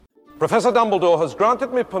Professor Dumbledore has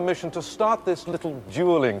granted me permission to start this little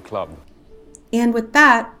dueling club. And with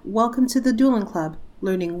that, welcome to the Dueling Club,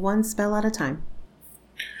 learning one spell at a time.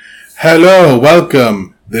 Hello,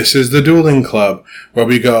 welcome. This is the Dueling Club, where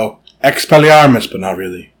we go Expelliarmus, but not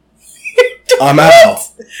really. I'm Al.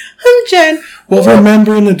 I'm Jen. Well,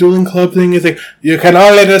 remember in the Dueling Club thing, it's like, you can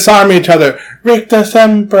only disarm each other. Ricta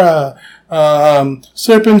Sempra,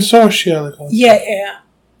 Serpent Sorcia.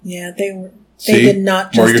 Yeah, they did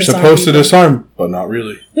not just Or you're supposed to disarm, but not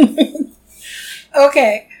really.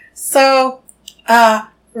 Okay, so,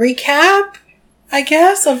 recap, I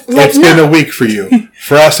guess? It's been a week for you.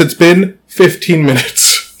 For us, it's been 15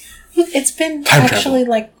 minutes. It's been Time actually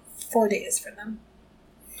travel. like 4 days for them.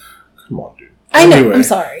 Come on, dude. I know, I'm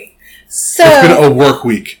sorry. So, it's been a work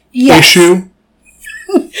week. Yes. Issue?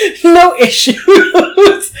 No issues.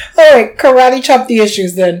 Alright, karate chop the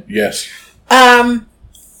issues then. Yes.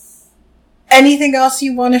 Anything else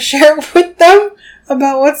you want to share with them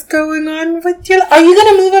about what's going on with your... Are you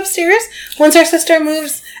going to move upstairs once our sister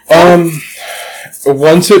moves?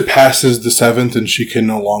 Once it passes the 7th and she can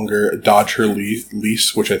no longer dodge her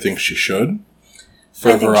lease, which I think she should, for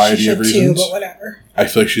a variety of reasons. Too, but whatever. I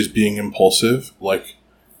feel like she's being impulsive. Like,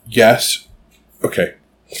 yes. Okay.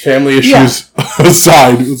 Family issues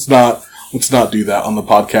aside, let's not do that on the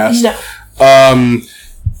podcast. No.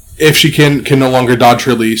 If she can no longer dodge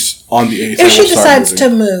her lease on the 8th. If she decides to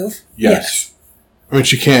move. Yes. I mean,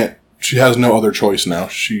 she can't. She has no other choice now.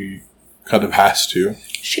 She kind of has to.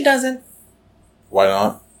 She doesn't. Why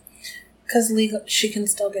not? Because she can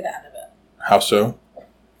still get out of it. How so?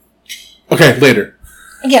 Okay, later.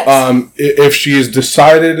 Yes. If she has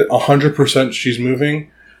decided 100% she's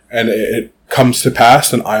moving, and it comes to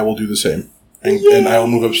pass, then I will do the same. And I will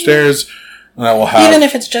move upstairs, and I will have... Even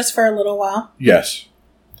if it's just for a little while? Yes.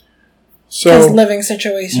 So, because living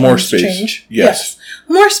situations more space. Change. Yes.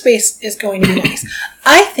 More space is going to be nice.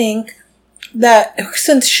 I think that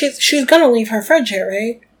since she's going to leave her fridge here,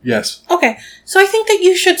 right? Yes. Okay. So I think that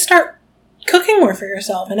you should start cooking more for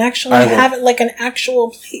yourself and actually have it like an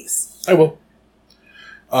actual place. I will.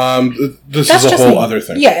 This is a whole other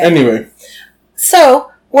thing. Yeah. Anyway. So,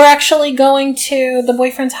 we're actually going to the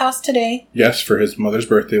boyfriend's house today. Yes, for his mother's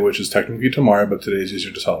birthday, which is technically tomorrow, but today is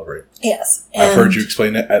easier to celebrate. Yes. I've heard you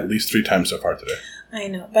explain it at least 3 times so far today. I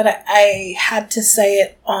know, but I had to say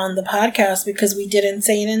it on the podcast because we didn't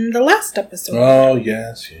say it in the last episode. Oh,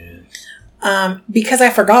 yes. Because I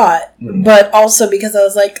forgot, but also because I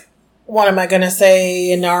was like, what am I going to say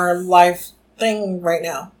in our live thing right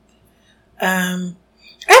now? I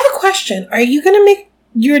have a question. Are you going to make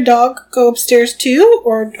your dog go upstairs too,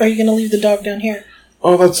 or are you going to leave the dog down here?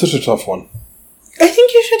 Oh, that's such a tough one. I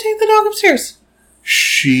think you should take the dog upstairs.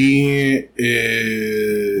 She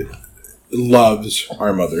loves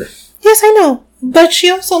our mother. Yes, I know. But she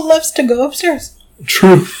also loves to go upstairs.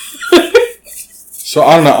 True. So,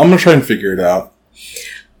 I don't know. I'm going to try and figure it out.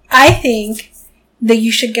 I think that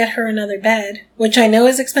you should get her another bed, which I know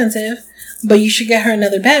is expensive, but you should get her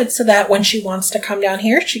another bed so that when she wants to come down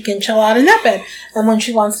here, she can chill out in that bed. And when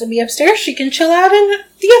she wants to be upstairs, she can chill out in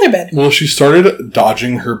the other bed. Well, she started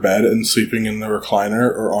dodging her bed and sleeping in the recliner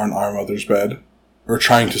or on our mother's bed, or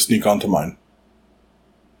trying to sneak onto mine.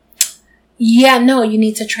 Yeah, no, you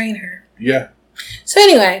need to train her. Yeah. So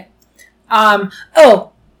anyway,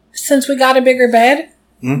 since we got a bigger bed,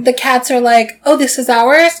 the cats are like, oh, this is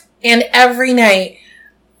ours. And every night,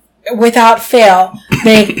 without fail,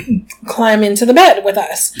 they climb into the bed with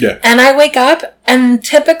us. Yeah. And I wake up, and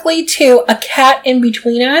typically, too, a cat in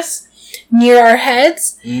between us, near our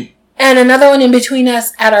heads, and another one in between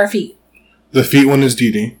us at our feet. The feet one is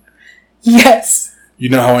Dee Dee. Yes. You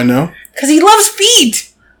know how I know? Because he loves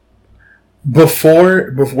feet!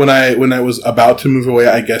 Before when I was about to move away,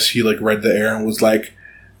 I guess he read the air and was like,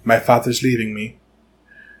 my father's leaving me.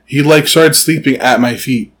 He started sleeping at my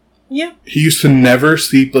feet. Yeah. He used to never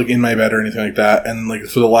sleep in my bed or anything like that. And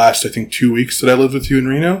for the last, I think, 2 weeks that I lived with you in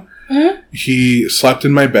Reno, he slept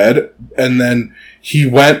in my bed and then he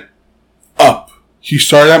went up. He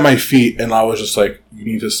started at my feet and I was just like, you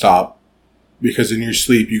need to stop. Because in your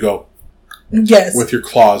sleep you go, yes, with your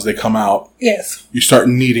claws, they come out. Yes. You start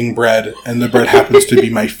kneading bread and the bread happens to be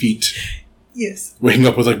my feet. Yes. Waking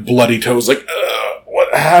up with bloody toes,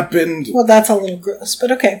 what happened? Well, that's a little gross, but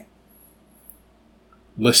okay.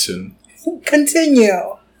 Listen.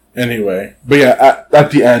 Continue. Anyway. But yeah,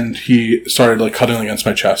 at the end, he started cuddling against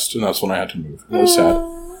my chest, and that's when I had to move. It was sad.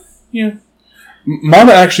 Yeah.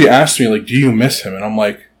 Mama actually asked me, do you miss him? And I'm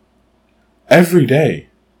like, every day.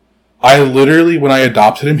 I literally, when I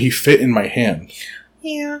adopted him, he fit in my hand.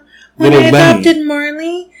 Yeah. When I adopted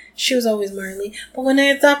Marley, She was always Marley. But when I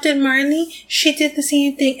adopted Marley, she did the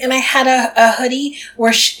same thing. And I had a hoodie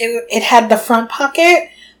where it had the front pocket,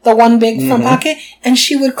 the one big front pocket, and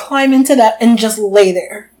she would climb into that and just lay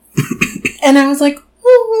there. And I was like,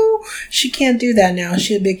 ooh, she can't do that now.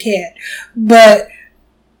 She's a big cat. But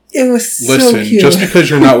it was so cute. Just because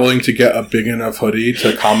you're not willing to get a big enough hoodie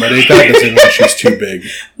to accommodate that doesn't mean she's too big.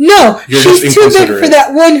 No, she's too big for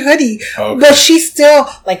that one hoodie. Okay. But she's still,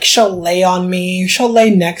 like, she'll lay on me. She'll lay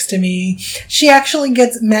next to me. She actually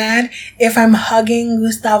gets mad if I'm hugging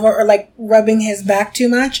Gustavo or, like, rubbing his back too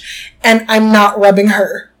much, and I'm not rubbing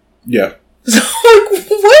her. Yeah. So, like,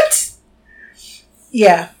 what?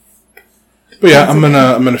 Yeah. But yeah, I'm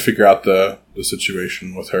gonna figure out the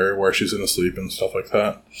situation with her where she's gonna sleep and stuff like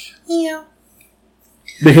that. Yeah.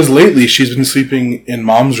 Because lately she's been sleeping in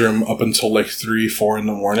mom's room up until like 3-4 in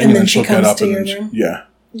the morning, and then she'll get up and then yeah.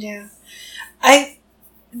 Yeah.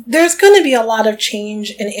 There's going to be a lot of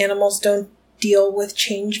change, and animals don't deal with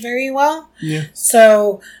change very well. Yeah.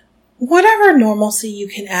 So whatever normalcy you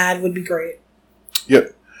can add would be great.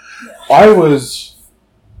 Yep. Yeah.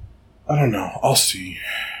 I don't know. I'll see.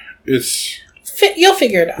 You'll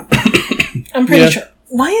figure it out. I'm pretty sure.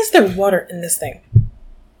 Why is there water in this thing?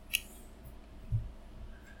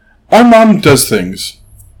 Our mom does things.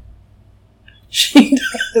 She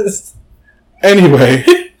does. Anyway.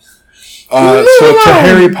 So to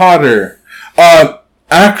Harry Potter.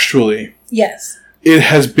 Actually. Yes. It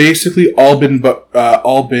has basically all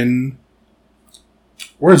been...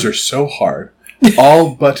 Words are so hard.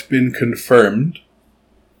 All but been confirmed.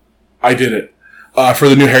 I did it. For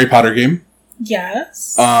the new Harry Potter game.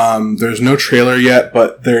 Yes. There's no trailer yet,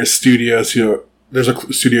 but there's a studio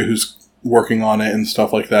who's working on it and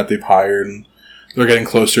stuff like that. They've hired, and they're getting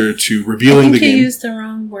closer to revealing the game. I think you used the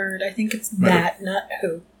wrong word. I think it's that, not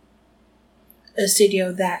who. A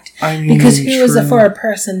studio that. I mean, because who is for a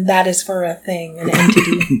person, that is for a thing, an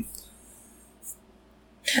entity.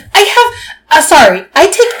 I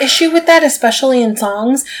take issue with that, especially in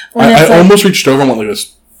songs. When I almost reached over and went like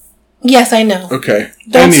this. Yes, I know. Okay.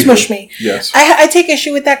 Don't smush me. Yes. I take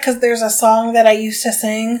issue with that because there's a song that I used to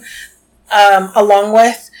sing along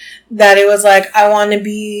with that it was like, I want to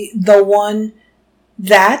be the one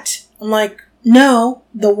that. I'm like, no,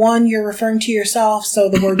 the one you're referring to yourself, so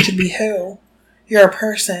the word should be who. You're a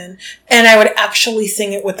person. And I would actually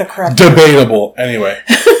sing it with the correct word. Debatable. Anyway.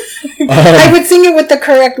 I would sing it with the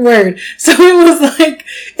correct word. So it was like,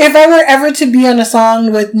 if I were ever to be on a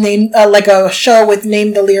song with like a show with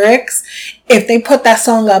Name the Lyrics, if they put that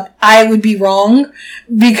song up, I would be wrong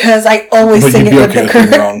because I always sing it with the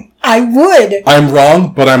correct. Wrong. I would. I'm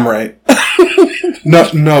wrong, but I'm right.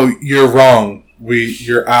 No, you're wrong.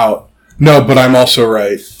 You're out. No, but I'm also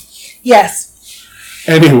right. Yes.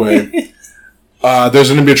 Anyway, there's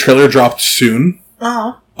going to be a trailer dropped soon.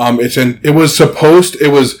 Uh-huh. It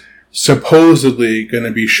was supposedly going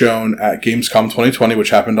to be shown at Gamescom 2020, which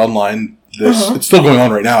happened online. It's still going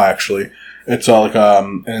on right now, actually. It's like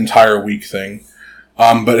an entire week thing.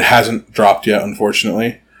 But it hasn't dropped yet,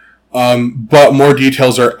 unfortunately. But more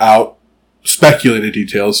details are out. Speculated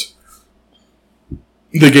details.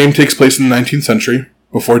 The game takes place in the 19th century,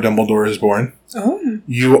 before Dumbledore is born. Oh.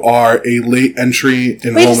 You are a late entry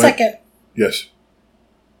enrollment. Wait a second. Yes.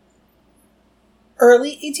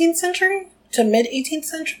 Early 18th century to mid 18th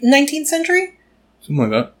century, 19th century? Something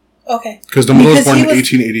like that. Okay. Because Dumbledore was born in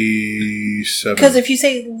 1887. Because if you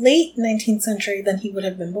say late 19th century, then he would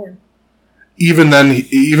have been born. Even then,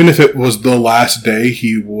 even if it was the last day,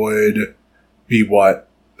 he would be,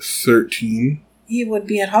 13? He would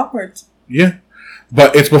be at Hogwarts. Yeah.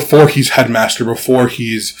 But it's before he's headmaster, before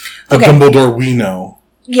he's the Dumbledore we know.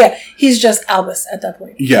 Yeah, he's just Albus at that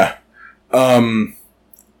point. Yeah.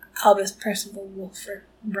 Albus, Percival, Wilford,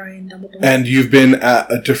 Brian, Dumbledore. And you've been at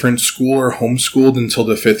a different school or homeschooled until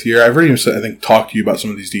the 5th year. I've already, talked to you about some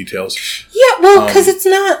of these details. Yeah, well, because it's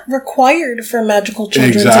not required for magical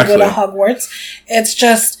children to go to Hogwarts. It's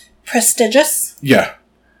just prestigious. Yeah.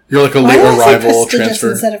 You're like a late arrival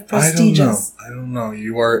transfer. Instead of prestigious? I don't know.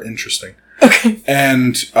 You are interesting. Okay.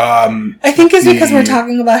 And I think it's because we're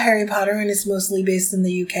talking about Harry Potter and it's mostly based in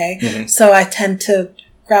the UK. Mm-hmm. So I tend to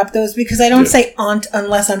grab those because I don't say aunt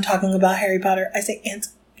unless I'm talking about Harry Potter. I say aunt.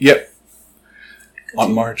 Yep.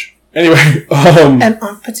 Aunt Marge. Anyway. And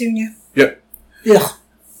Aunt Petunia. Yep. Ugh.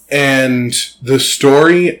 And the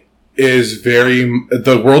story is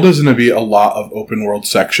the world is going to be a lot of open world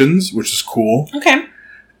sections, which is cool. Okay.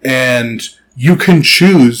 And you can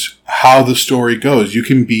choose how the story goes. You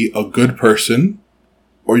can be a good person,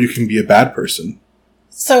 or you can be a bad person.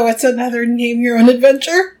 So it's another name your own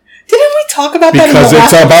adventure? Didn't we talk about that in the last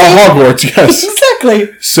Because it's about Hogwarts, yes.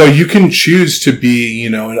 Exactly. So you can choose to be,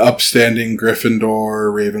 an upstanding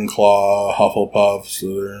Gryffindor, Ravenclaw, Hufflepuff,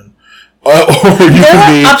 Slytherin. Or you There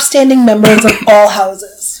can be... are upstanding members of all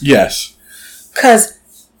houses. Yes. Because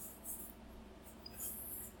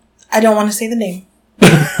I don't want to say the name.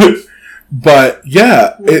 But,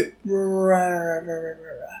 yeah.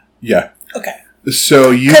 Yeah. Okay.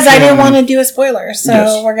 So you Because I didn't want to do a spoiler,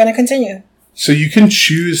 so we're going to continue. So you can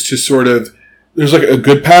choose to sort of... There's like a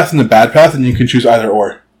good path and a bad path, and you can choose either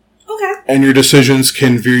or. Okay. And your decisions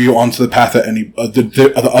can veer you onto the path at any...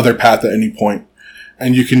 the other path at any point.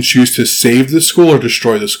 And you can choose to save the school or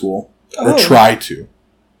destroy the school. Or try to.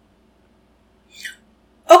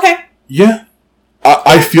 Okay. Yeah.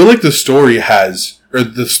 I feel like the story has... Or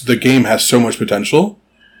the game has so much potential.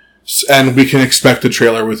 And we can expect the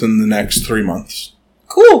trailer within the next 3 months.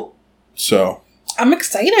 Cool. So... I'm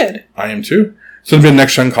excited. I am too. It's going to be on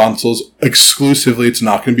next-gen consoles. Exclusively, it's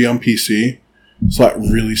not going to be on PC. So that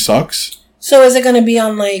really sucks. So is it going to be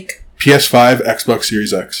on, like... PS5, Xbox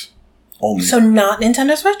Series X. Only. So not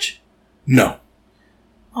Nintendo Switch? No.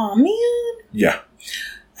 Aw, man. Yeah.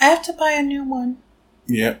 I have to buy a new one.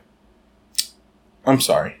 Yeah. I'm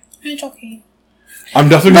sorry. It's okay. I'm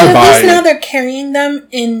definitely going to buy... But at least now they're carrying them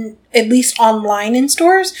in, at least online in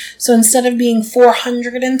stores. So instead of being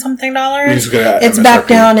 $400 and something dollars, it's back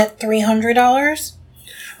down at $300.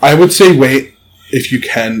 I would say wait, if you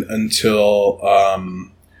can, until...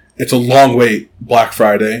 it's a long wait, Black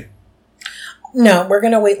Friday. No, we're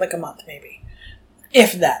going to wait like a month maybe.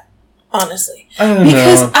 If that. Honestly. I don't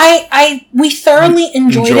because know. We thoroughly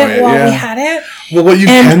enjoyed it while we had it. Well, what you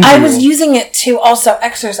can do... I was using it to also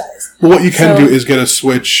exercise. Well, what you can do is get a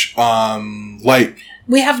Switch Lite.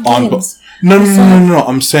 We have games. No.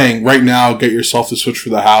 I'm saying right now, get yourself the Switch for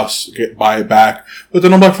the house, buy it back. But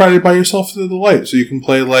then on Black Friday, buy yourself the Lite so you can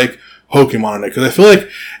play like Pokemon on it. Because I feel like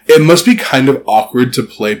it must be kind of awkward to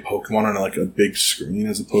play Pokemon on like a big screen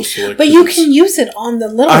as opposed to like... But you can use it on the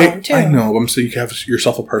little one too. I know. I'm saying you can have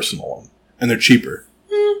yourself a personal one. And they're cheaper.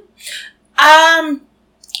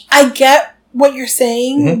 I get what you're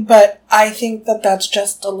saying, but I think that that's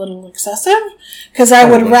just a little excessive. Because I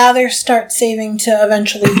would rather start saving to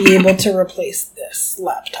eventually be able to replace this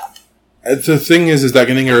laptop. The thing is that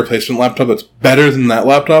getting a replacement laptop that's better than that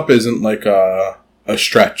laptop isn't like a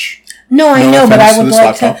stretch. No, I know, but I would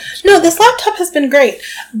like laptop. to... No, this laptop has been great,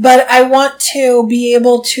 but I want to be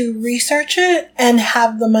able to research it and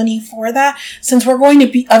have the money for that, since we're going to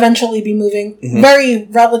eventually be moving, very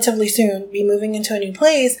relatively soon, be moving into a new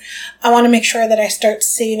place. I want to make sure that I start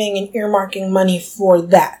saving and earmarking money for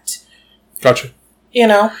that. Gotcha.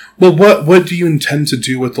 Well, what do you intend to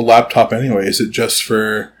do with the laptop anyway? Is it just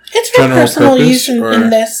for it's for general personal purpose, use in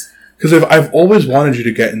this? Because I've always wanted you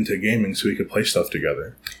to get into gaming so we could play stuff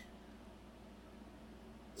together.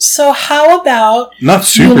 So how about not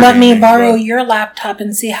super you let gaming, me borrow your laptop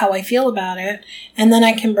and see how I feel about it, and then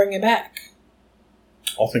I can bring it back.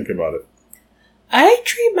 I'll think about it. I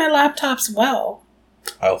treat my laptops well.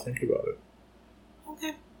 I'll think about it.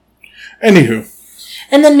 Okay. Anywho.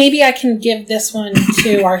 And then maybe I can give this one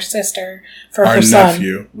to our sister for our her son. Our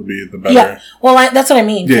nephew would be the better. Yeah. Well, that's what I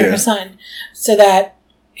mean, for her son. So that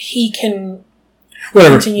he can...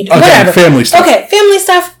 Whatever. Family stuff. Okay, family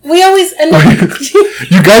stuff. We always...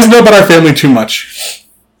 You guys know about our family too much.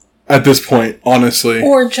 At this point, honestly.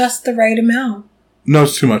 Or just the right amount. No,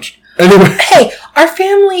 it's too much. Anyway. Hey, our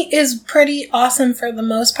family is pretty awesome for the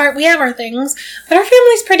most part. We have our things, but our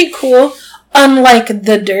family's pretty cool. Unlike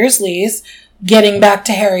the Dursleys, getting back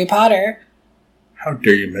to Harry Potter. How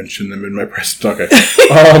dare you mention them in my presence? Okay.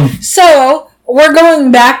 So, we're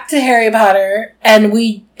going back to Harry Potter, and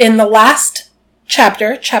in the last...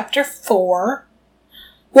 Chapter 4.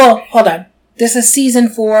 Well, hold on. This is season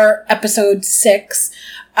 4, episode 6,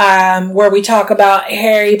 where we talk about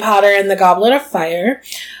Harry Potter and the Goblet of Fire.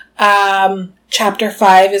 Chapter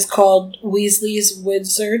 5 is called Weasley's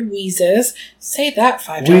Wizard Wheezes. Say that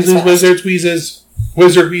 5 times Weasley's fast. Wizards Wheezes.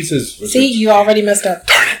 Wizard Wheezes. See, you already messed up.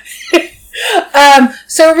 Darn it.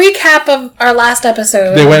 So, recap of our last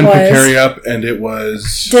episode. They went to carry up, and it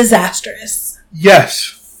was... disastrous.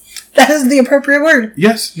 Yes. That is the appropriate word.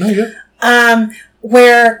 Yes. No, yeah.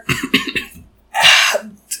 Where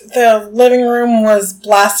the living room was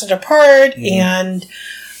blasted apart and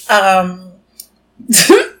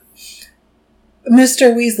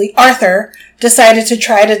Mr. Weasley, Arthur, decided to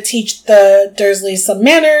try to teach the Dursleys some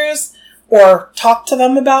manners or talk to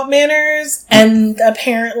them about manners, and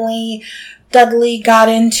apparently Dudley got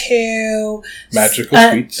into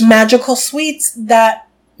magical sweets that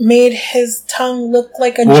made his tongue look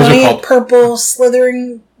like a giant purple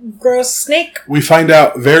slithering gross snake. We find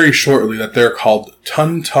out very shortly that they're called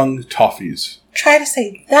Tongue Toffees. Try to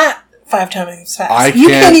say that 5 times fast. I You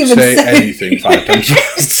can't even say anything 5 times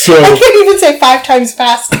fast. So, I can't even say 5 times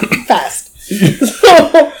fast.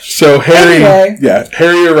 so Harry, Anyway.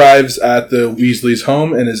 Harry arrives at the Weasleys'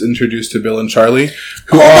 home and is introduced to Bill and Charlie,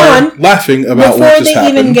 who Hold are on. laughing about Before what just they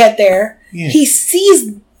happened. even get there, Yeah. he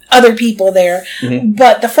sees other people there,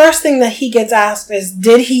 but the first thing that he gets asked is,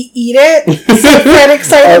 did he eat it? Said Fred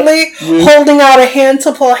excitedly, holding out a hand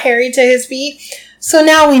to pull Harry to his feet. So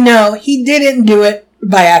now we know he didn't do it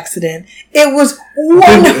by accident. It was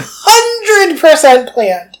 100%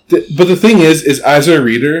 planned. But the thing is as a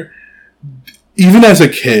reader, even as a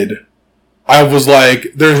kid, I was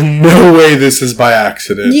like, there's no way this is by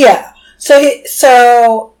accident. Yeah.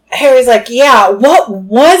 So Harry's like, yeah, what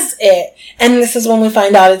was it? And this is when we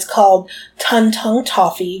find out it's called Tun Tung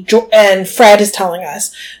Toffee. And Fred is telling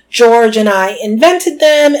us, George and I invented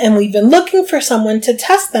them, and we've been looking for someone to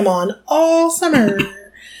test them on all summer.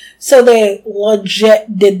 So they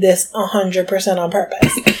legit did this 100% on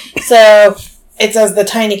purpose. So it says the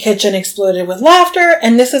tiny kitchen exploded with laughter,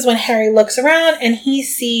 and this is when Harry looks around and he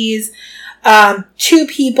sees 2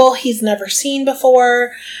 people he's never seen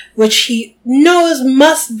before, which he knows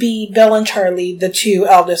must be Bill and Charlie, the 2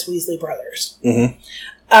 eldest Weasley brothers.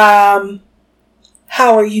 Mm-hmm.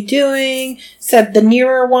 How are you doing? Said the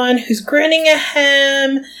nearer one, who's grinning at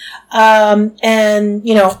him, and,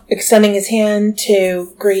 extending his hand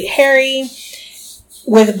to greet Harry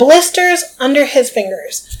with blisters under his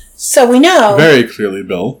fingers. So we know... Very clearly,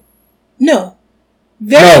 Bill. No.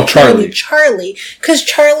 Very Charlie. Charlie. Because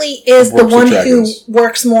Charlie is the one who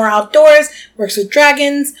works more outdoors, works with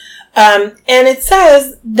dragons. And it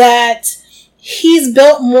says that he's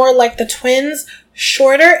built more like the twins,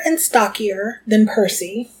 shorter and stockier than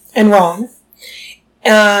Percy and Ron.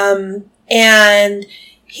 And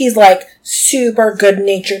he's like super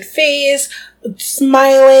good-natured face,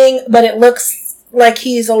 smiling, but it looks like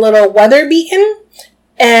he's a little weather-beaten.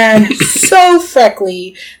 And so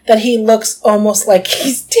freckly that he looks almost like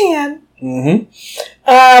he's tan.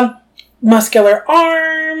 Mm-hmm. Muscular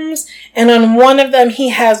arms. And on one of them, he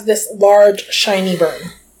has this large, shiny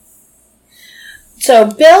burn.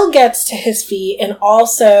 So Bill gets to his feet and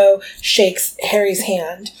also shakes Harry's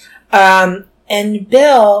hand. And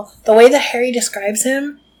Bill, the way that Harry describes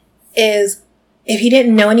him is, if he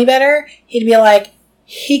didn't know any better, he'd be like,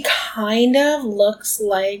 he kind of looks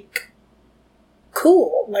like...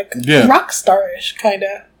 cool, like rock starish, kind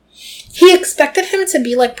of. He expected him to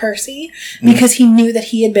be like Percy because he knew that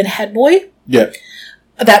he had been head boy. Yeah.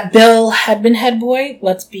 That Bill had been head boy.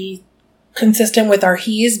 Let's be consistent with our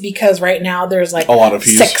he's, because right now there's like a lot of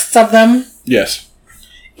he's. 6 of them. Yes.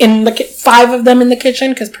 In the 5 of them in the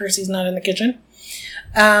kitchen because Percy's not in the kitchen.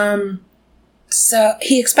 So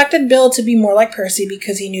he expected Bill to be more like Percy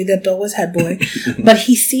because he knew that Bill was head boy. But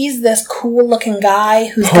he sees this cool looking guy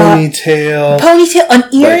who's got an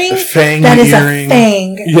earring that is a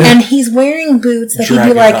fang. Yeah. And he's wearing boots that he'd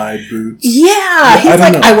be like, dragonhide boots. Yeah. He's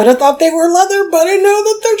like, I would have thought they were leather, but I know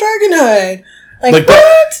that they're dragonhide. Like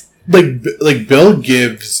what? Like Bill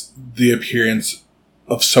gives the appearance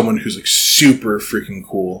of someone who's like super freaking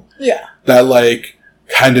cool. Yeah. That like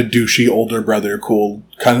kind of douchey older brother cool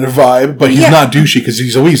kind of vibe, but he's not douchey because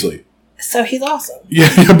he's a Weasley. So he's awesome.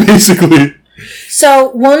 Yeah, basically. So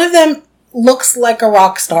one of them looks like a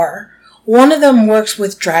rock star. One of them works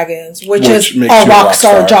with dragons, which is a rock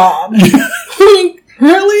star job. Like,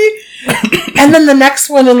 really? And then the next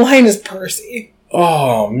one in line is Percy.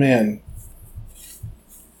 Oh, man.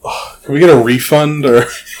 Oh, can we get a refund or...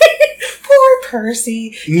 Poor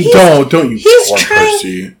Percy. Don't you poor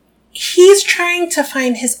Percy. He's trying to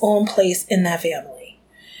find his own place in that family.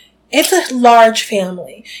 It's a large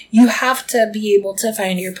family. You have to be able to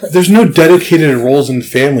find your place. There's no dedicated roles in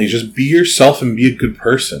families. Just be yourself and be a good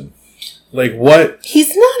person. Like, what?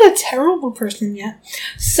 He's not a terrible person yet.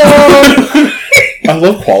 So... I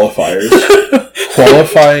love qualifiers.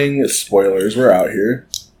 Qualifying spoilers. We're out here.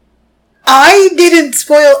 I didn't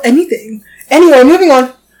spoil anything. Anyway, moving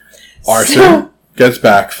on. Arthur gets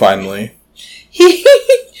back, finally.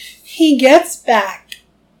 He gets back,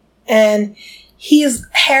 and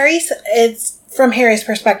it's from Harry's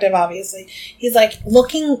perspective, obviously. He's like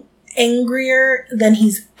looking angrier than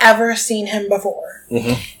he's ever seen him before.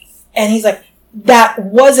 Mm-hmm. And he's like, that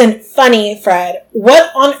wasn't funny, Fred.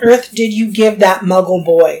 What on earth did you give that muggle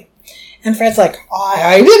boy? And Fred's like,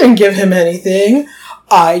 I didn't give him anything.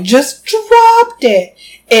 I just dropped it.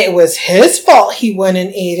 It was his fault he went and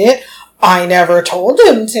ate it. I never told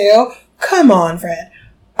him to. Come on, Fred.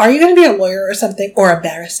 Are you going to be a lawyer or something? Or a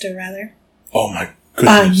barrister, rather? Oh, my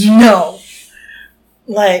goodness. No.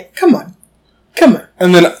 Like, come on.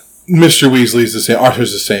 And then Mr. Weasley's the same.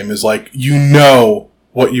 Arthur's the same. Is like, you know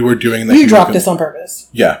what you were doing. That you dropped this on purpose.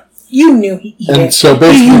 Yeah. You knew he ate And it. so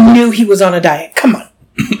basically, you knew he was on a diet. Come on.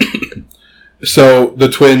 So the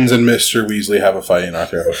twins and Mr. Weasley have a fight, and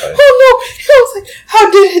Arthur have a fight. Oh no! I was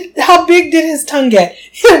like, how big did his tongue get?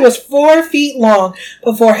 It was 4 feet long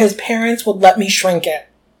before his parents would let me shrink it.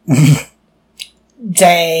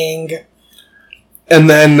 Dang. And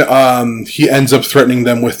then he ends up threatening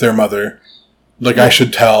them with their mother. Like, I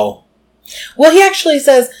should tell. Well, he actually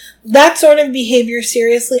says, that sort of behavior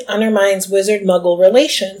seriously undermines wizard-muggle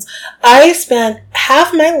relations. I spent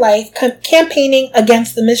half my life campaigning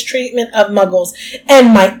against the mistreatment of muggles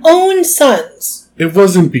and my own sons. It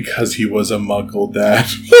wasn't because he was a muggle, Dad.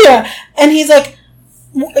 Yeah, and he's like,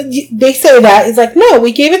 they say that. He's like, no,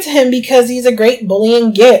 we gave it to him because he's a great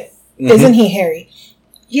bullying git. Mm-hmm. Isn't he, Harry?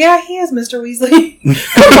 Yeah, he is, Mr. Weasley.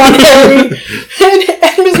 Come on, Harry.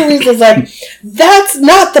 And Mr. Weasley's like, that's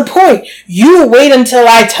not the point. You wait until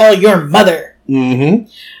I tell your mother. Mm-hmm.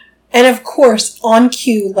 And of course, on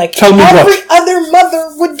cue, like every other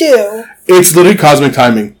mother would do. It's literally cosmic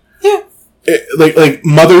timing. Yeah. Like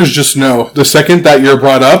mothers just know. The second that you're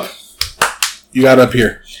brought up, you gotta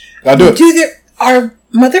appear. Gotta do it. Are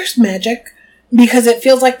mothers magic? Because it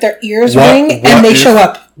feels like their ears ring and they show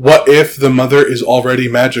up. What if the mother is already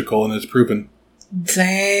magical and it's proven?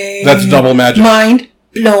 Dang. That's double magic. Mind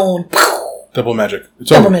blown. Double magic. It's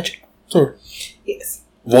double over. Magic. It's over. Yes.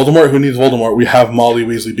 Voldemort? Who needs Voldemort? We have Molly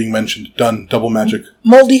Weasley being mentioned. Done. Double magic.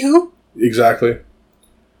 Moldy who? Exactly.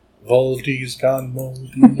 Voldy's gone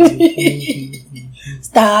moldy.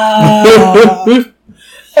 Stop.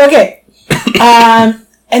 Okay.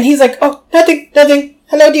 And he's like, oh, nothing.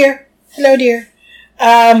 Hello, dear.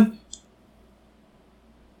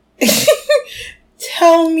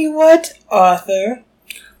 Tell me what, Arthur?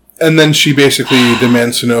 And then she basically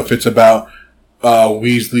demands to know if it's about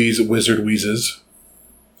Weasley's wizard wheezes.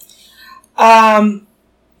 And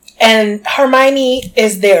Hermione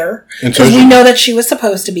is there because we know that she was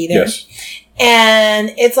supposed to be there. Yes.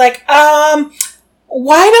 And it's like,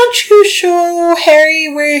 why don't you show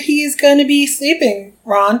Harry where he's going to be sleeping,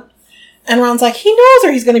 Ron? And Ron's like, he knows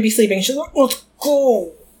where he's going to be sleeping. She's like, let's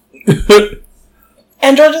go.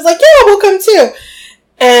 And George is like, yeah, we'll come too.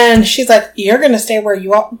 And she's like, you're going to stay where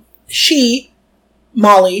you are. She,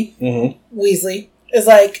 Molly, Weasley, is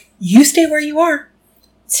like, you stay where you are.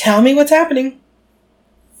 Tell me what's happening.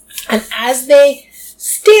 And as they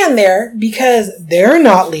stand there, because they're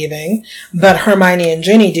not leaving, but Hermione and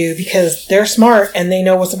Ginny do because they're smart and they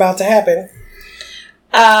know what's about to happen,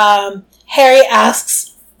 Harry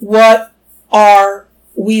asks, what are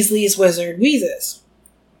Weasley's wizard wheezes?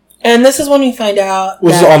 And this is when we find out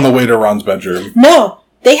this is on the way to Ron's bedroom. No,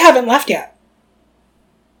 they haven't left yet.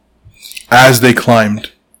 As they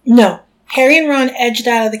climbed. No. Harry and Ron edged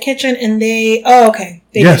out of the kitchen and they... Oh, okay.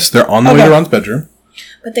 They're on the way to Ron's bedroom.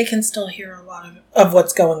 But they can still hear a lot of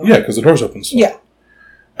what's going on. Yeah, because the door's open still. Yeah.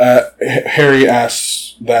 Harry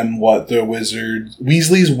asks them what the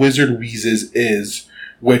Weasley's wizard wheezes is,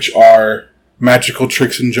 which are magical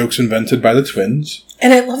tricks and jokes invented by the twins.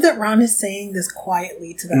 And I love that Ron is saying this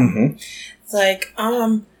quietly to them. Mm-hmm. It's like, I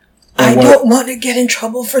don't want to get in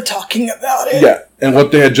trouble for talking about it. Yeah, and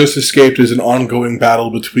what they had just escaped is an ongoing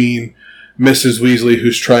battle between Mrs. Weasley,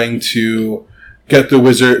 who's trying to get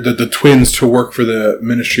the twins to work for the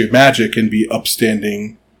Ministry of Magic and be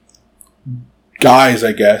upstanding guys,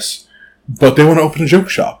 I guess. But they want to open a joke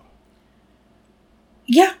shop.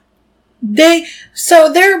 Yeah. I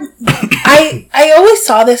always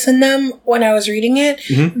saw this in them when I was reading it.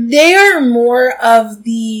 Mm-hmm. They are more of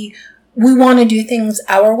the we want to do things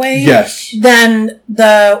our way than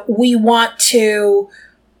the we want to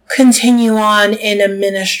continue on in a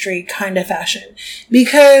ministry kind of fashion.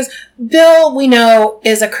 Because Bill, we know,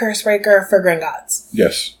 is a curse breaker for Gringotts.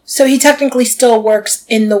 Yes. So he technically still works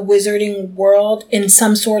in the wizarding world in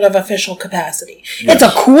some sort of official capacity. Yes. It's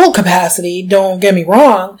a cool capacity, don't get me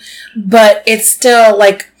wrong, but it's still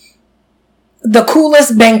like the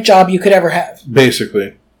coolest bank job you could ever have.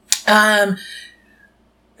 Basically.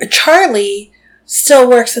 Charlie still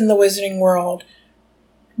works in the wizarding world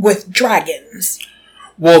with dragons.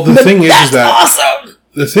 Well, the thing is that awesome.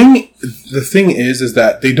 The thing is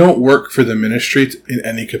that they don't work for the ministry in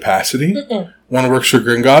any capacity. Mm-mm. One works for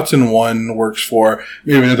Gringotts and one works for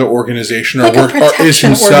maybe another organization or is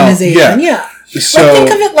himself. Organization, yeah. So, like,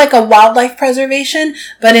 think of it like a wildlife preservation,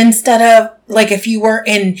 but instead of like if you were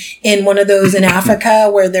in one of those in Africa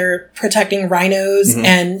where they're protecting rhinos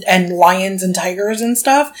and lions and tigers and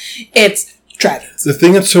stuff, it's dragons. The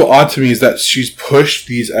thing that's so odd to me is that she's pushed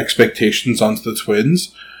these expectations onto the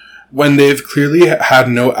twins when they've clearly had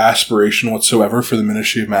no aspiration whatsoever for the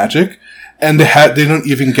Ministry of Magic, and they don't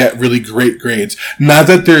even get really great grades. Not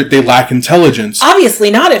that they lack intelligence. Obviously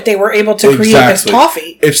not if they were able to create this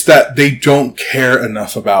toffee. It's that they don't care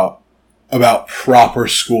enough about proper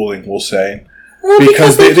schooling, we'll say. Well,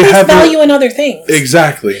 because they have value in other things.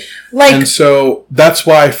 Exactly. And so that's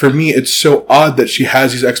why, for me, it's so odd that she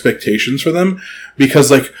has these expectations for them.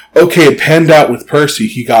 Because, okay, it panned out with Percy.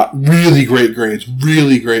 He got really great grades.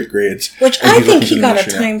 Which I think he got a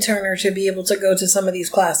time turner to be able to go to some of these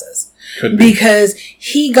classes. Could be. Because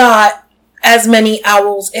he got as many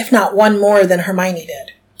owls, if not one more, than Hermione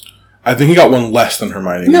did. I think he got one less than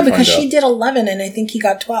Hermione. No, because she did 11, and I think he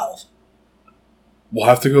got 12. We'll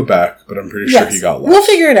have to go back, but I'm pretty sure he got less. We'll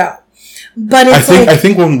figure it out. But it's I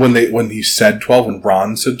think when he said 12, when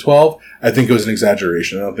Ron said 12, I think it was an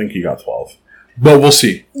exaggeration. I don't think he got 12. But we'll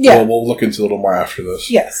see. Yeah. We'll look into it a little more after this.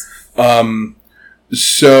 Yes.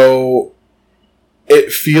 So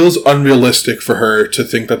it feels unrealistic for her to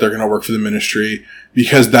think that they're going to work for the Ministry,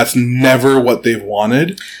 because that's never what they've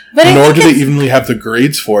wanted. Nor do they even really have the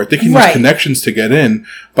grades for it. They can use connections to get in,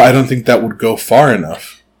 but I don't think that would go far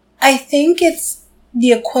enough. I think it's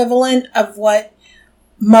the equivalent of what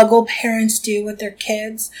Muggle parents do with their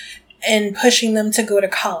kids and pushing them to go to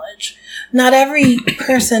college. Not every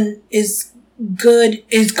person is going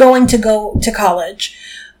to go to college,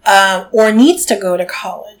 or needs to go to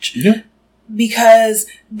college. Yeah. Because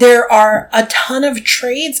there are a ton of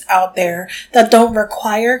trades out there that don't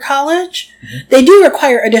require college. Mm-hmm. They do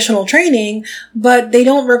require additional training, but they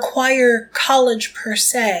don't require college per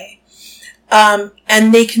se.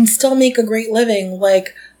 And they can still make a great living.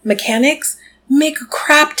 Like mechanics make a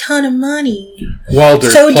crap ton of money.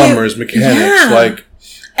 Welders, plumbers, mechanics,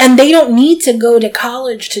 and they don't need to go to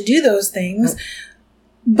college to do those things.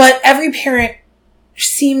 But every parent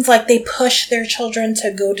seems like they push their children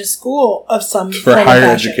to go to school of some for higher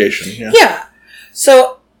education. Yeah.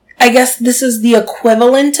 So I guess this is the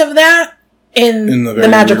equivalent of that in the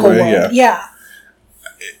magical world. Yeah.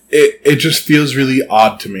 It just feels really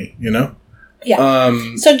odd to me, you know? Yeah.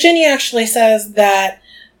 So Ginny actually says that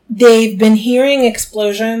they've been hearing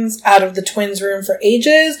explosions out of the twins' room for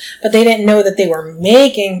ages, but they didn't know that they were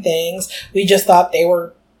making things. We just thought they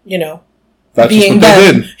were, that's being just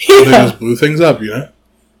what done. They did. Yeah. They just blew things up,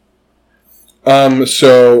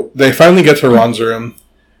 So they finally get to Ron's room,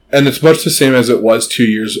 and it's much the same as it was 2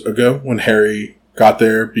 years ago when Harry got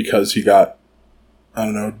there because he got,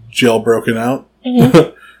 jailbroken out.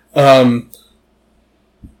 Mm-hmm.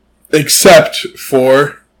 Except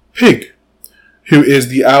for Pig, who is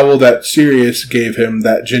the owl that Sirius gave him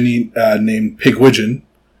that Ginny named Pigwidgeon,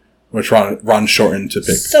 which Ron shortened to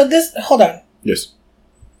Pig. So hold on. Yes.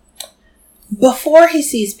 Before he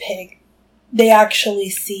sees Pig, they actually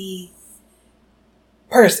see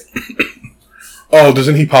Percy. Oh,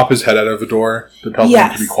 doesn't he pop his head out of the door to tell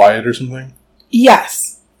them to be quiet or something?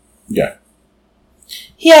 Yes. Yeah.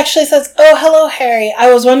 He actually says, "Oh, hello, Harry.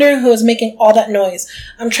 I was wondering who was making all that noise.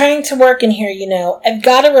 I'm trying to work in here, I've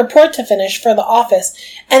got a report to finish for the office,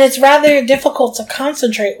 and it's rather difficult to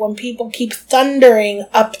concentrate when people keep thundering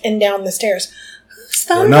up and down the stairs." Who's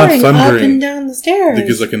thundering up and down the stairs? I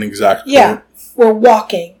think it's like an exact quote. Yeah. We're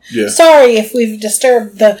walking. Yeah. Sorry if we've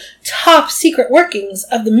disturbed the top secret workings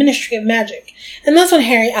of the Ministry of Magic. And that's when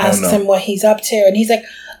Harry asks him what he's up to, and he's like,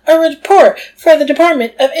 "A report for the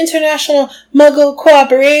Department of International Muggle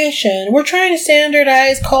Cooperation. We're trying to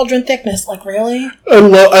standardize cauldron thickness." Like, really? I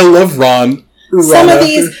love Ron. Some of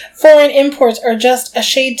these foreign imports are just a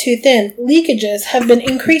shade too thin. Leakages have been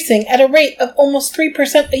increasing at a rate of almost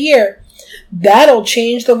 3% a year. "That'll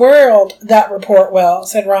change the world, that report will,"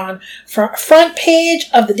 said Ron. "Front page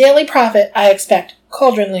of the Daily Prophet, I expect.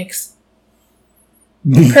 Cauldron leaks."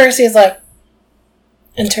 Percy is like,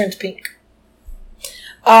 and turns pink.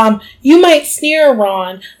 "You might sneer,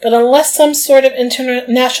 Ron, but unless some sort of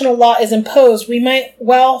international law is imposed, we might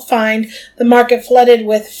well find the market flooded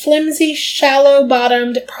with flimsy,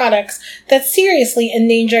 shallow-bottomed products that seriously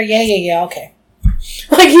endanger..." Yeah, okay.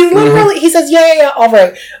 Like, he's literally, he says, yeah, all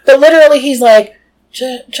right. But literally, he's like,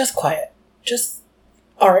 just quiet. Just,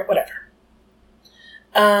 all right, whatever.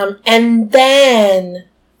 And then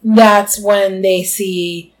that's when they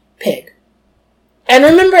see Pig. And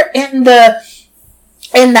remember, in the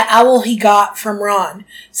owl he got from Ron,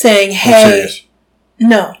 saying, "Hey..."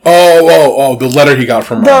 No. Oh, the letter he got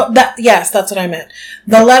from Ron. Yes, that's what I meant.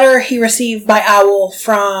 The letter he received by Owl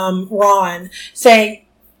from Ron, saying,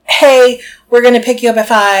 "Hey, we're going to pick you up at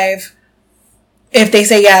 5 if they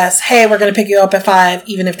say yes. Hey, we're going to pick you up at 5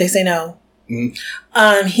 even if they say no."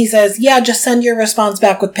 Mm-hmm. He says, "Yeah, just send your response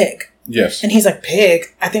back with Pig." Yes. And he's like,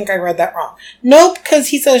 pig? I think I read that wrong. Nope, because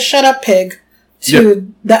he says, shut up, pig,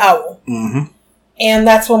 to the owl. Mm-hmm. And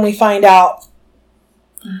that's when we find out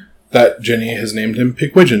that Jenny has named him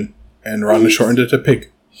Pigwidgeon, and Ron has shortened it to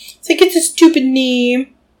Pig. It's like, it's a stupid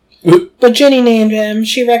name. But Jenny named him.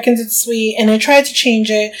 She reckons it's sweet, and I tried to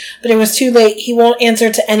change it, but it was too late. He won't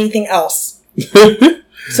answer to anything else.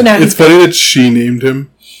 So now it's funny that she named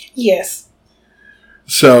him. Yes.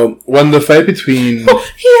 So, when the fight between... Oh,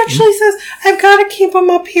 he actually says, I've got to keep him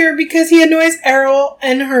up here because he annoys Errol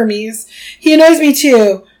and Hermes. He annoys me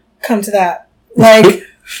too. Come to that. Like,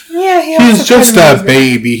 yeah, he's just a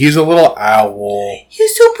baby. He's a little owl.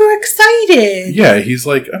 He's super excited. Yeah, he's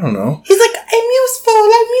like, I don't know. He's like, I'm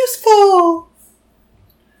useful.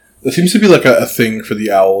 There seems to be like a thing for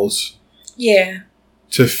the owls. Yeah.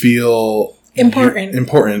 To feel...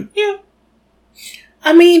 Important. Yeah.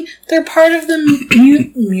 I mean, they're part of the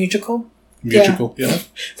musical. Musical, yeah.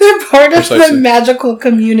 They're part of Precisely. the magical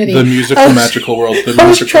community. The musical, magical world. I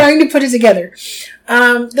was trying to put it together.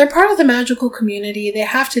 They're part of the magical community. They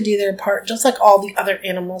have to do their part, just like all the other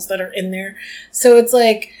animals that are in there. So it's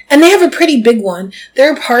like, and they have a pretty big one.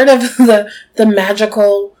 They're part of the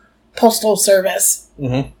magical postal service.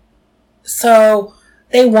 Mm-hmm. So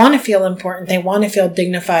they want to feel important. They want to feel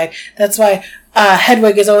dignified. That's why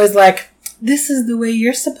Hedwig is always like, this is the way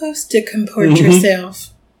you're supposed to comport yourself.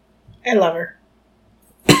 I love her.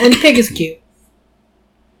 And Pig is cute.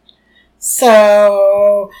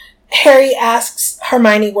 So Harry asks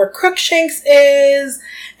Hermione where Crookshanks is,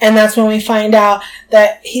 and that's when we find out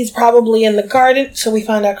that he's probably in the garden. So we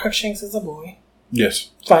find out Crookshanks is a boy. Yes.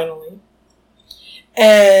 Finally.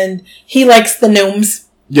 And he likes the gnomes.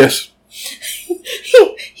 Yes.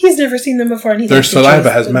 He's never seen them before. And their saliva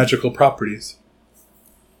has magical properties.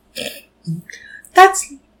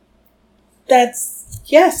 That's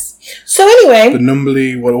yes. So anyway, the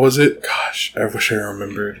Numbly, what was it? Gosh, I wish I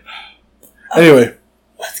remembered. Anyway,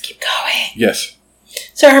 let's keep going. Yes.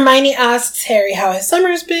 So Hermione asks Harry how his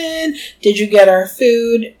summer's been. Did you get our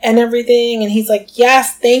food and everything? And he's like,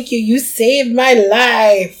 yes, thank you. You saved my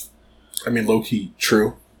life. I mean, low key,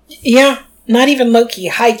 true. Yeah, not even low key,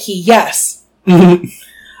 high key, yes. Mm-hmm.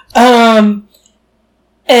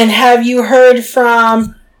 And have you heard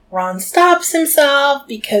from Ron? Stops himself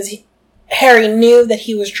because Harry knew that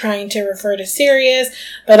he was trying to refer to Sirius,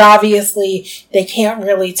 but obviously they can't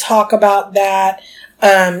really talk about that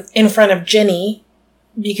in front of Ginny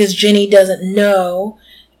because Ginny doesn't know.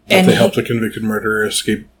 That they helped a convicted murderer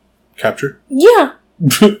escape capture? Yeah.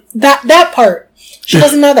 that part. She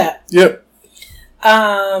doesn't know that. Yep.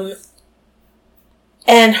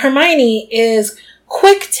 And Hermione is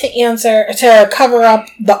quick to cover up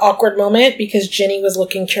the awkward moment because Ginny was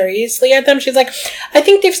looking curiously at them. She's like, I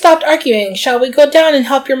think they've stopped arguing. Shall we go down and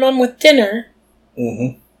help your mom with dinner?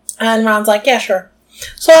 Mm-hmm. And Ron's like, yeah, sure.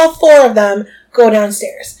 So all four of them go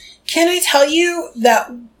downstairs. Can I tell you that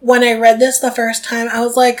when I read this the first time, I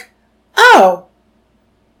was like, oh,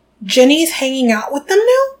 Ginny's hanging out with them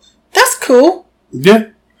now? That's cool.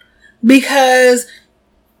 Yeah. Because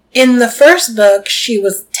in the first book, she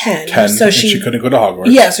was 10. So she couldn't go to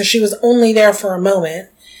Hogwarts. Yeah, so she was only there for a moment.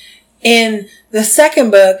 In the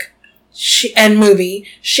second book and movie,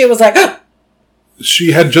 she was like, oh!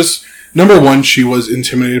 She had just... Number one, she was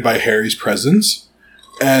intimidated by Harry's presence.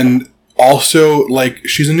 And also, like,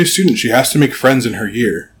 she's a new student. She has to make friends in her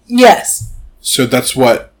year. Yes. So that's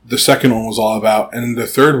what the second one was all about. And the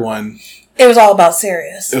third one... It was all about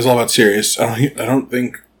Sirius. It was all about Sirius. I don't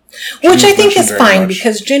think... Which I think is fine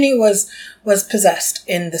because Ginny was possessed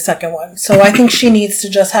in the second one. So I think she needs to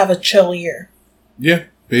just have a chill year. Yeah,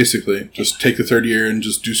 basically. Just take the third year and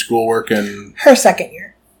just do schoolwork and... Her second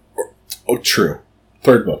year. Oh, true.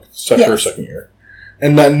 Third book. Her second year.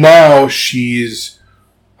 And that now she's,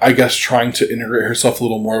 I guess, trying to integrate herself a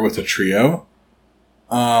little more with the trio.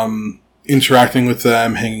 Interacting with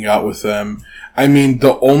them, hanging out with them. I mean,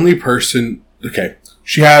 the only person... Okay,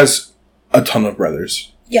 she has a ton of brothers.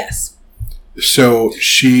 Yes. So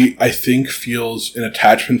she, I think, feels an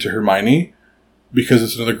attachment to Hermione because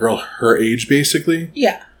it's another girl her age, basically.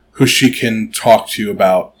 Yeah. Who she can talk to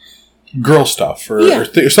about girl stuff or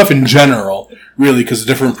stuff in general, really, because a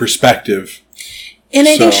different perspective. And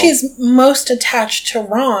I think she's most attached to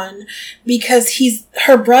Ron because he's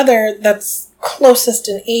her brother that's closest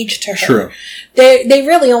in age to her. True. They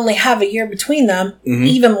really only have a year between them, mm-hmm.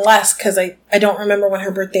 even less because I don't remember when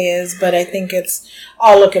her birthday is, but I think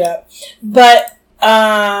I'll look it up. But,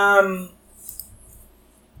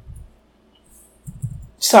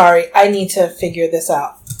 sorry, I need to figure this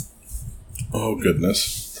out. Oh,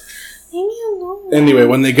 goodness. Leave me alone. Anyway,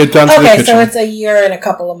 when they get down to the kitchen... Okay, so it's a year and a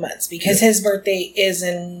couple of months because his birthday is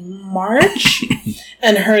in March,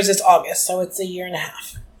 and hers is August, so it's a year and a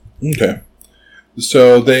half. Okay.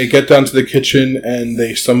 So they get down to the kitchen and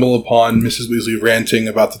they stumble upon Mrs. Weasley ranting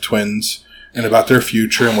about the twins and about their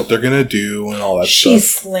future and what they're going to do and all that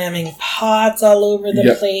She's stuff. slamming pots all over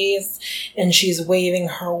the place, and she's waving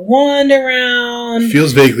her wand around.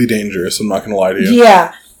 Feels vaguely dangerous, I'm not going to lie to you.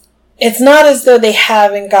 Yeah. It's not as though they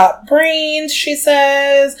haven't got brains, she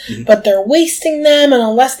says, but they're wasting them, and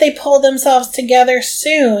unless they pull themselves together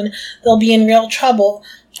soon, they'll be in real trouble.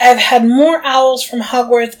 I've had more owls from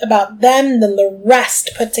Hogwarts about them than the rest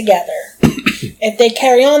put together. If they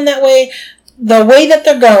carry on that way, the way that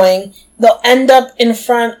they're going, they'll end up in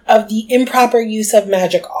front of the improper use of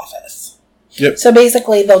magic office. Yep. So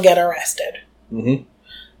basically, they'll get arrested.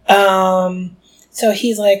 Mm-hmm. So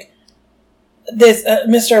he's like, this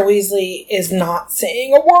Mr. Weasley is not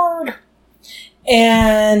saying a word.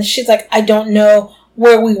 And she's like, I don't know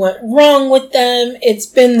where we went wrong with them. It's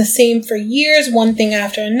been the same for years, one thing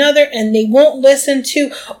after another, and they won't listen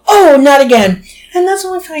to, not again. And that's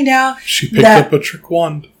when we find out she picked up a trick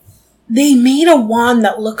wand. They made a wand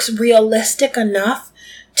that looks realistic enough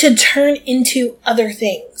to turn into other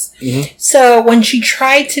things. Mm-hmm. So when she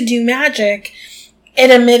tried to do magic, it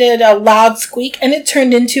emitted a loud squeak and it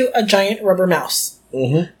turned into a giant rubber mouse.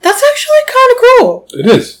 Mm-hmm. That's actually kind of cool. It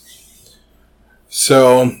is.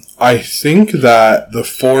 So I think that the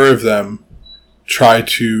four of them try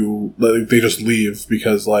to, they just leave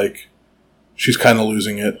because, she's kind of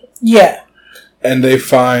losing it. Yeah. And they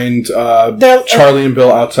find Charlie and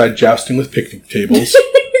Bill outside jousting with picnic tables.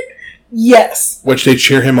 Yes. Which they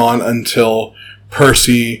cheer him on until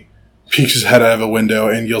Percy peeks his head out of a window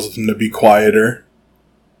and yells at them to be quieter.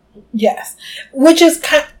 Yes. Which is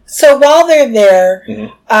so while they're there,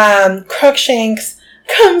 Crookshanks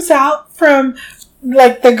comes out from,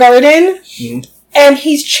 the garden, and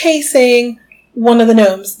he's chasing one of the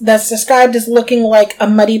gnomes that's described as looking like a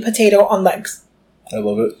muddy potato on legs. I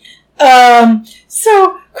love it.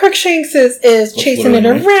 So Crookshanks is chasing it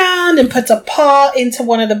around and puts a paw into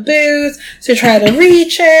one of the booths to try to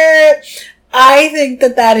reach it. I think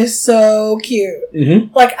that is so cute.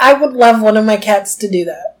 Mm-hmm. I would love one of my cats to do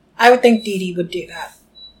that. I would think Dee Dee would do that.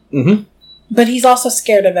 Mm-hmm. But he's also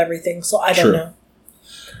scared of everything, so I don't know.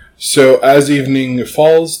 So as evening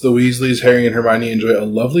falls, the Weasleys, Harry, and Hermione enjoy a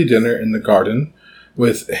lovely dinner in the garden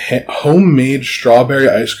with homemade strawberry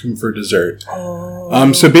ice cream for dessert.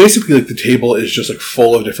 Oh. So basically, the table is just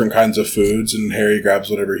full of different kinds of foods, and Harry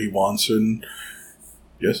grabs whatever he wants. And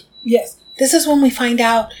yes, this is when we find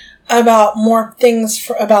out about more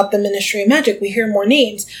things about the Ministry of Magic. We hear more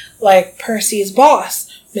names, like Percy's boss,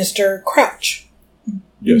 Mr. Crouch.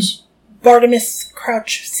 Yes. Bartimus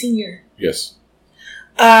Crouch Sr. Yes.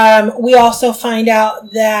 We also find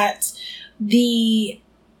out that the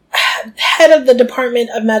head of the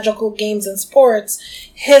Department of Magical Games and Sports,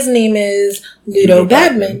 his name is Ludo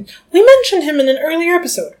Bagman. We mentioned him in an earlier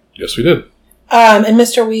episode. Yes, we did. And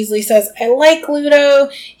Mr. Weasley says, I like Ludo.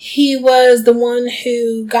 He was the one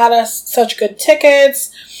who got us such good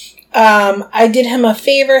tickets. I did him a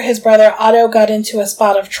favor. His brother Otto got into a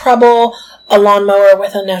spot of trouble, a lawnmower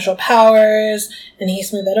with unnatural powers, and he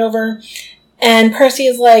smoothed that over. And Percy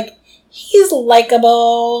is like, he's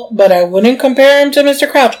likable, but I wouldn't compare him to Mr.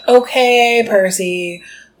 Crouch. Okay, Percy.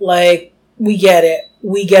 We get it.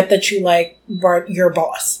 We get that you like your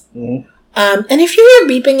boss. Mm-hmm. And if you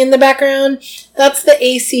hear beeping in the background, that's the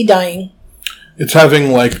AC dying. It's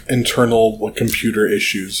having, internal, computer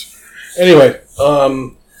issues. Anyway,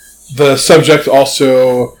 the subject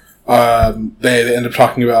also, they end up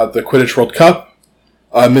talking about the Quidditch World Cup.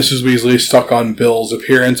 Mrs. Weasley stuck on Bill's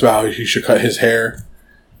appearance, about how he should cut his hair.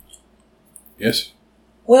 Yes?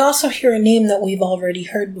 We also hear a name that we've already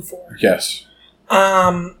heard before. Yes.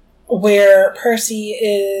 Where Percy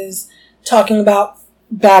is talking about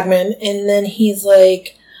Bagman, and then he's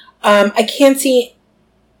like, I can't see...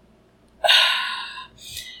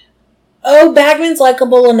 Bagman's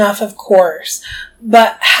likable enough, of course.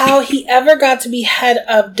 But how he ever got to be head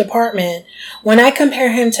of department, when I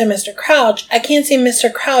compare him to Mr. Crouch, I can't see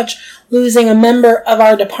Mr. Crouch losing a member of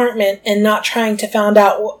our department and not trying to find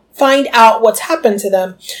out what's happened to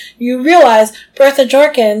them. You realize Bertha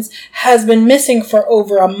Jorkins has been missing for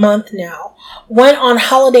over a month now. Went on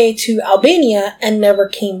holiday to Albania and never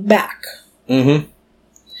came back. Mm-hmm.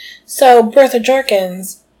 So Bertha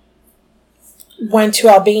Jorkins went to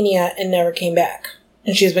Albania and never came back.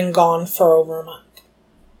 And she's been gone for over a month.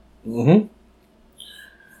 Mm-hmm.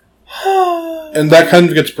 And that kind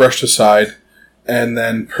of gets brushed aside. And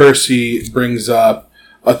then Percy brings up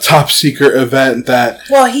a top secret event that...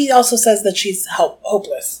 Well, he also says that she's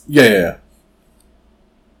hopeless. Yeah.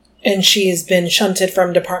 And she has been shunted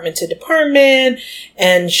from department to department,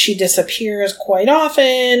 and she disappears quite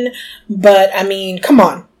often. But, I mean, come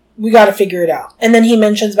on. We gotta figure it out. And then he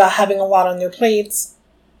mentions about having a lot on their plates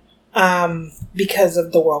because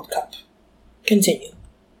of the World Cup. Continue.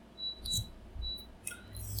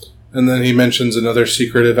 And then he mentions another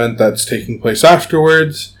secret event that's taking place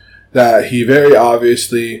afterwards that he very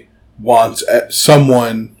obviously wants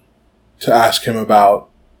someone to ask him about.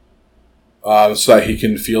 So that he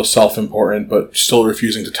can feel self-important, but still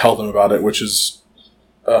refusing to tell them about it, which is...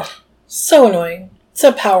 so annoying. It's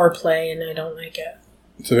a power play, and I don't like it.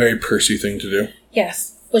 It's a very Percy thing to do.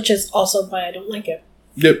 Yes, which is also why I don't like it.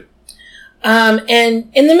 Yep. And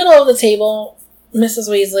in the middle of the table, Mrs.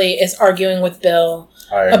 Weasley is arguing with Bill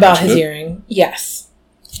about his earring. Yes.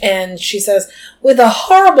 And she says, with a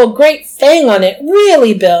horrible great fang on it.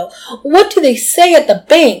 Really, Bill? What do they say at the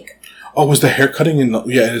bank? Oh, was the hair cutting in the...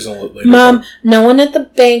 Yeah, it is a little later. Mom, no one at the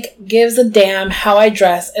bank gives a damn how I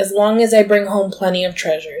dress as long as I bring home plenty of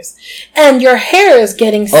treasures. And your hair is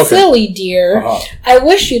getting silly, dear. I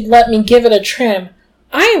wish you'd let me give it a trim.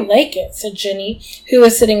 I like it, said Ginny, who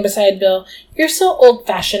was sitting beside Bill. You're so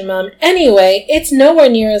old-fashioned, Mom. Anyway, it's nowhere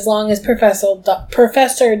near as long as Professor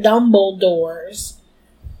Dumbledore's.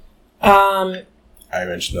 I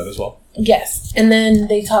mentioned that as well. Yes. And then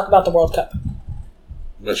they talk about the World Cup.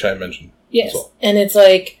 Which I mentioned. Yes. Well. And it's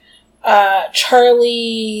like,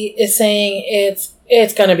 Charlie is saying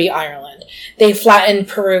it's going to be Ireland. They flattened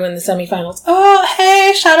Peru in the semifinals. Oh,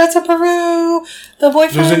 hey, shout out to Peru. The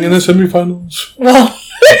boyfriend. Losing in the semifinals. Well,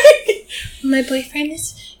 my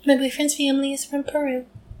boyfriend's family is from Peru.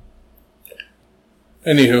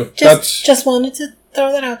 Anywho, just wanted to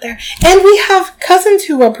throw that out there. And we have cousins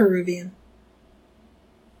who are Peruvian.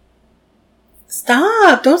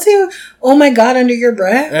 Stop. Don't say, oh my God, under your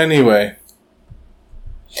breath. Anyway.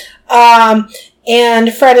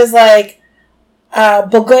 And Fred is like,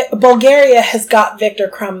 Bulgaria has got Victor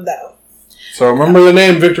Crumb, though. So remember the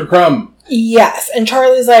name, Victor Crumb. Yes. And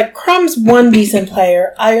Charlie's like, Crumb's one decent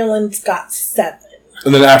player. Ireland's got 7.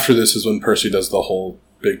 And then after this is when Percy does the whole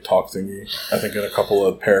big talk thingy. I think in a couple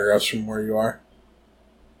of paragraphs from where you are.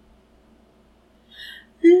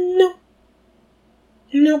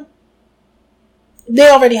 No. They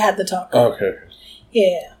already had the talk. Okay.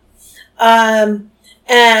 Yeah.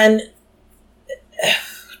 And...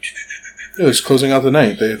 Yeah, it's closing out the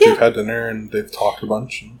night. They've had dinner and they've talked a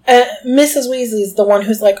bunch. Mrs. Weasley's the one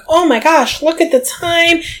who's like, oh my gosh, look at the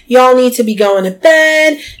time. Y'all need to be going to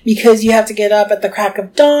bed because you have to get up at the crack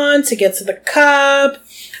of dawn to get to the cup.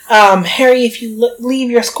 Harry, if you leave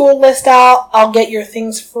your school list out, I'll get your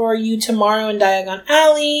things for you tomorrow in Diagon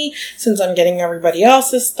Alley since I'm getting everybody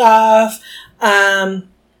else's stuff.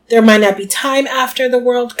 There might not be time after the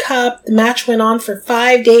World Cup. The match went on for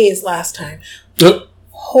 5 days last time. Yep.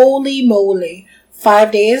 Holy moly.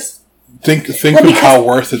 5 days? Think of how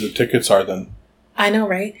worth it the tickets are then. I know,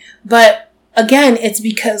 right? But again, it's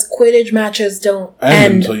because Quidditch matches don't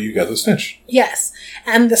end until you get the snitch. Yes.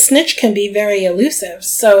 And the snitch can be very elusive.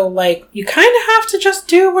 So, like, you kind of have to just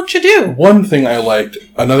do what you do. One thing I liked,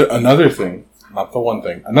 another thing, not the one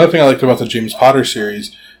thing, another thing I liked about the James Potter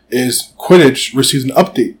series is Quidditch receives an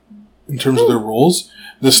update in terms of their rules.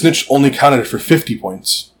 The snitch only counted for 50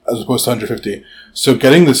 points as opposed to 150. So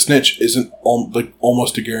getting the snitch isn't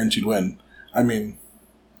almost a guaranteed win. I mean,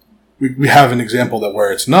 we have an example that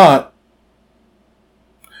where it's not,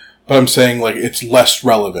 but I'm saying like it's less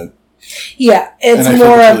relevant. Yeah, it's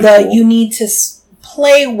more of the cool. You need to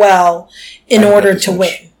play well in order to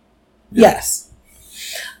win. Yeah. Yes.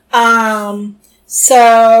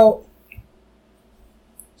 So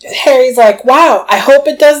Harry's like, wow, I hope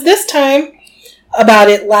it does this time, about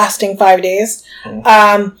it lasting 5 days.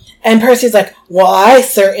 And Percy's like, well, I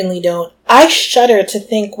certainly don't. I shudder to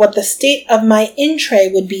think what the state of my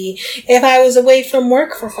in-tray would be if I was away from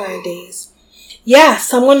work for 5 days. Yeah,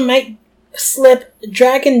 someone might slip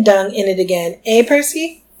dragon dung in it again. Eh,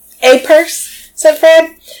 Percy? Eh, Perce? Said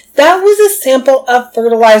Fred. That was a sample of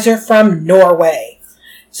fertilizer from Norway,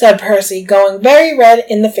 said Percy, going very red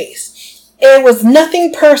in the face. It was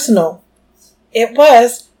nothing personal. It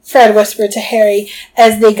was, Fred whispered to Harry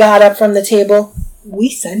as they got up from the table. We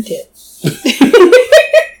sent it.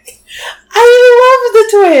 I love the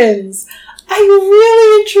twins. I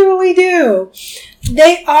really and truly do.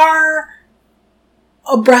 They are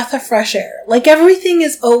a breath of fresh air. Like, everything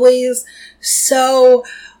is always so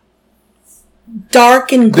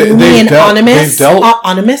dark and gloomy and ominous.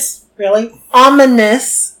 Ominous? Really?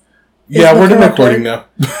 Ominous. Yeah, we're done recording now.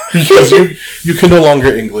 Because you can no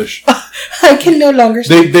longer English. I can no longer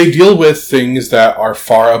speak. They deal with things that are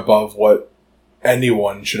far above what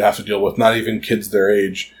anyone should have to deal with, not even kids their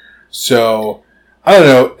age. So, I don't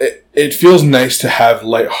know. It feels nice to have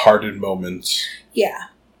lighthearted moments. Yeah.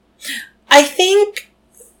 I think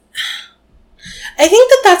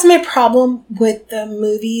that that's my problem with the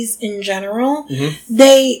movies in general.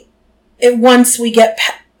 Mm-hmm. Once we get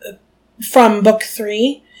from book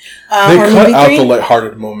 3, they or cut movie out 3, the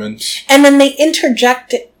lighthearted moments. and then they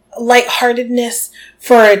interject lightheartedness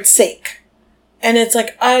for its sake. And it's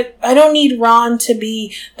like, I don't need Ron to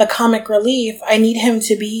be the comic relief. I need him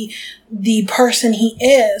to be the person he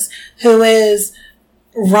is, who is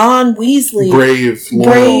Ron Weasley.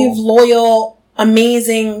 Brave, loyal,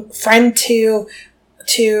 amazing friend to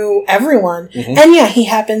everyone. Mm-hmm. And yeah, he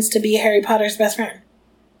happens to be Harry Potter's best friend.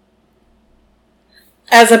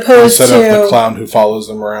 As opposed to... Instead of the clown who follows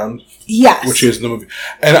them around. Yes. Which is in the movie.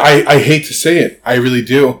 And I hate to say it. I really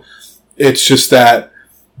do. It's just that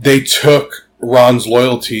they took Ron's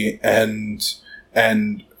loyalty and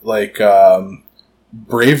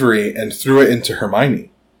bravery and threw it into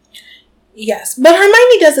Hermione. Yes, but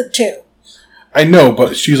Hermione does it too. I know,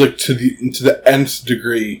 but she's like to the nth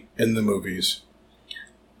degree in the movies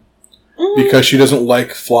because she doesn't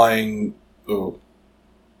like flying. Oh,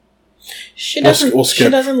 she doesn't. We'll skip.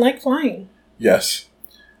 She doesn't like flying. Yes,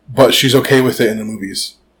 but she's okay with it in the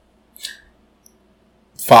movies.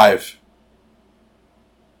 5.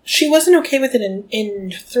 She wasn't okay with it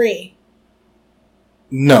in 3.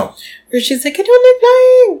 No. Where she's like, I don't like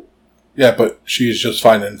flying. Yeah, but she's just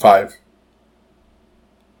fine in 5.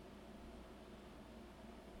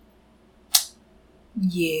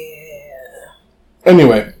 Yeah.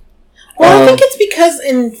 Anyway. Well, I think it's because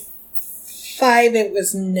in 5 it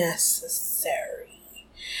was necessary.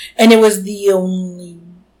 And it was the only...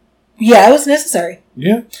 Yeah, it was necessary.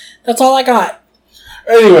 Yeah. That's all I got.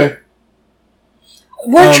 Anyway.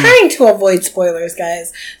 We're trying to avoid spoilers,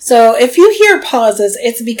 guys. So if you hear pauses,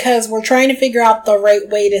 it's because we're trying to figure out the right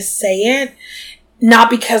way to say it, not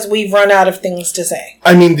because we've run out of things to say.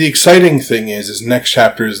 I mean, the exciting thing is next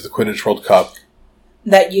chapter is the Quidditch World Cup.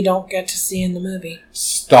 That you don't get to see in the movie.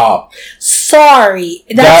 Stop. Sorry.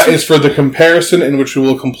 That is for the comparison in which we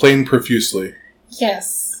will complain profusely.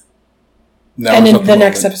 Yes. Now and in the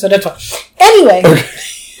next episode, that's fine. Anyway.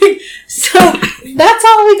 Okay. So, that's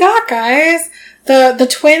all we got, guys. The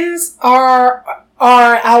twins are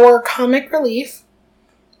our comic relief.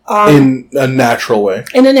 In a natural way.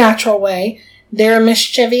 In a natural way. They're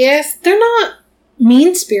mischievous. They're not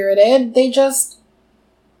mean-spirited.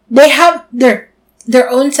 They have their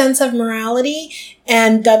own sense of morality,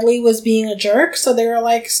 and Dudley was being a jerk, so they were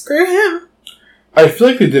like, screw him. I feel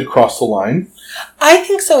like they did cross the line. I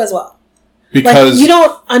think so as well. Because you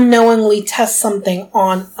don't unknowingly test something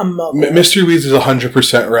on a muggle. Mr. Weeds is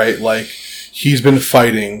 100% right. Like, he's been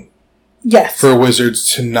fighting for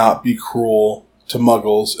wizards to not be cruel to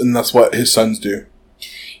muggles, and that's what his sons do.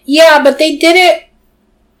 Yeah, but they did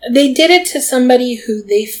it to somebody who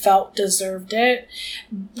they felt deserved it.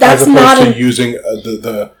 That's as opposed to using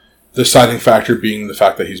the deciding factor being the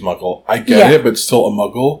fact that he's muggle. I get it, but still a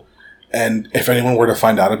muggle. And if anyone were to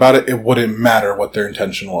find out about it, it wouldn't matter what their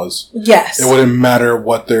intention was. Yes. It wouldn't matter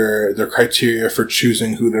what their criteria for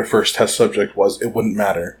choosing who their first test subject was. It wouldn't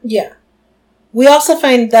matter. Yeah. We also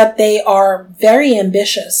find that they are very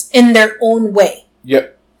ambitious in their own way.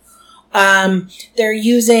 Yep. They're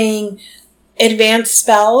using advanced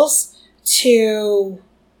spells to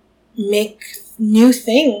make new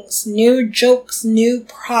things, new jokes, new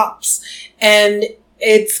props, and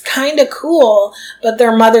it's kind of cool, but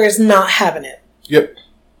their mother is not having it. Yep.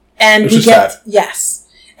 And Which is sad. Yes.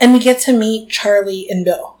 And we get to meet Charlie and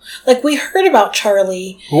Bill. Like, we heard about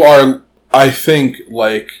Charlie. Who are, I think,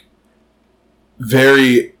 like,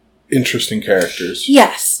 very interesting characters.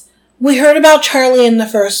 Yes. We heard about Charlie in the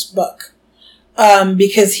first book.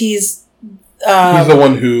 Because he's the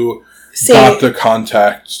one who got the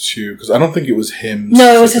contact to... Because I don't think it was him.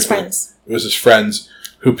 No, it was his friends. It was his friends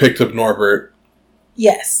who picked up Norbert.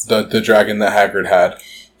 Yes. The dragon that Hagrid had.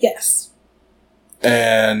 Yes.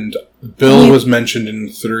 And Bill was mentioned in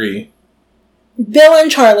 3. Bill and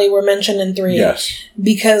Charlie were mentioned in 3. Yes.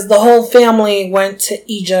 Because the whole family went to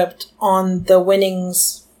Egypt on the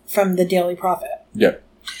winnings from the Daily Prophet. Yep.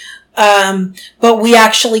 But we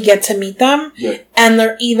actually get to meet them. Yeah. And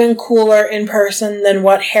they're even cooler in person than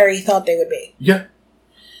what Harry thought they would be. Yeah.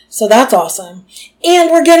 So that's awesome.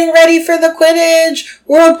 And we're getting ready for the Quidditch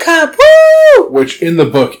World Cup. Woo! Which in the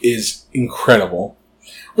book is incredible.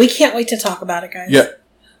 We can't wait to talk about it, guys. Yeah.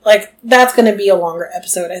 Like, that's going to be a longer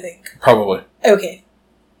episode, I think. Probably. Okay.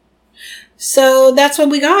 So that's what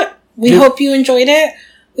we got. We hope you enjoyed it.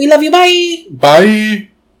 We love you. Bye. Bye.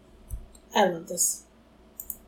 I love this.